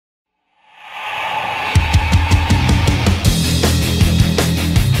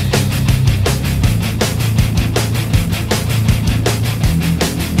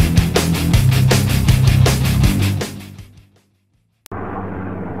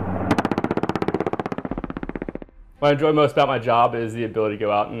What I enjoy most about my job is the ability to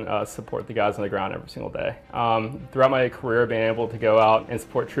go out and support the guys on the ground every single day. Throughout my career, being able to go out and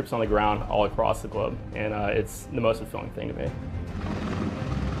support troops on the ground all across the globe, and it's the most fulfilling thing to me.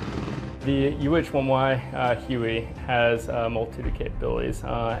 The UH-1Y Huey has a multitude of capabilities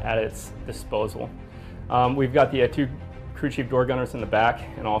at its disposal. We've got the two crew chief door gunners in the back,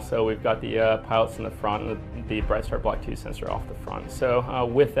 and also we've got the pilots in the front and the Bright Star Block 2 sensor off the front. So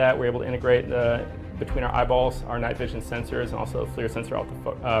with that, we're able to integrate between our eyeballs, our night vision sensors, and also a FLIR sensor out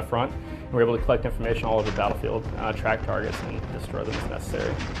the front. And we're able to collect information all over the battlefield, track targets, and destroy them as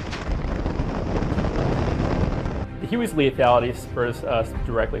necessary. The Huey's lethality spurs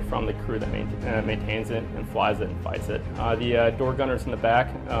directly from the crew that maintains it and flies it and fights it. The door gunners in the back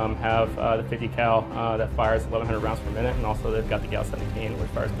have the 50 cal that fires 1,100 rounds per minute, and also they've got the Gal 17, which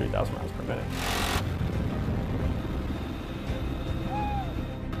fires 3,000 rounds per minute.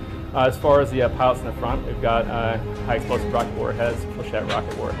 As far as the pilots in the front, we've got high explosive rocket warheads, flechette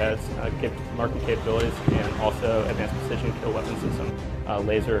rocket warheads, marking capabilities, and also advanced precision kill weapon system,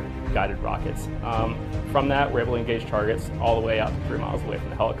 laser guided rockets. From that, we're able to engage targets all the way out to 3 miles away from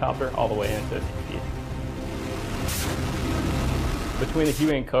the helicopter, all the way into 50 feet. Between the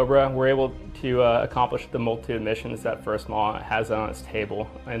Huey and Cobra, we're able to accomplish the multitude of missions that First Mall has on its table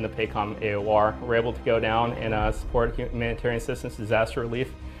in the PACOM AOR. We're able to go down and support humanitarian assistance, disaster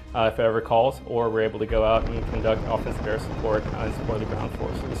relief, if it ever calls, or we're able to go out and conduct offensive air support and support the ground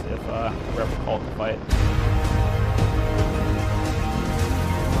forces if we're ever called to fight.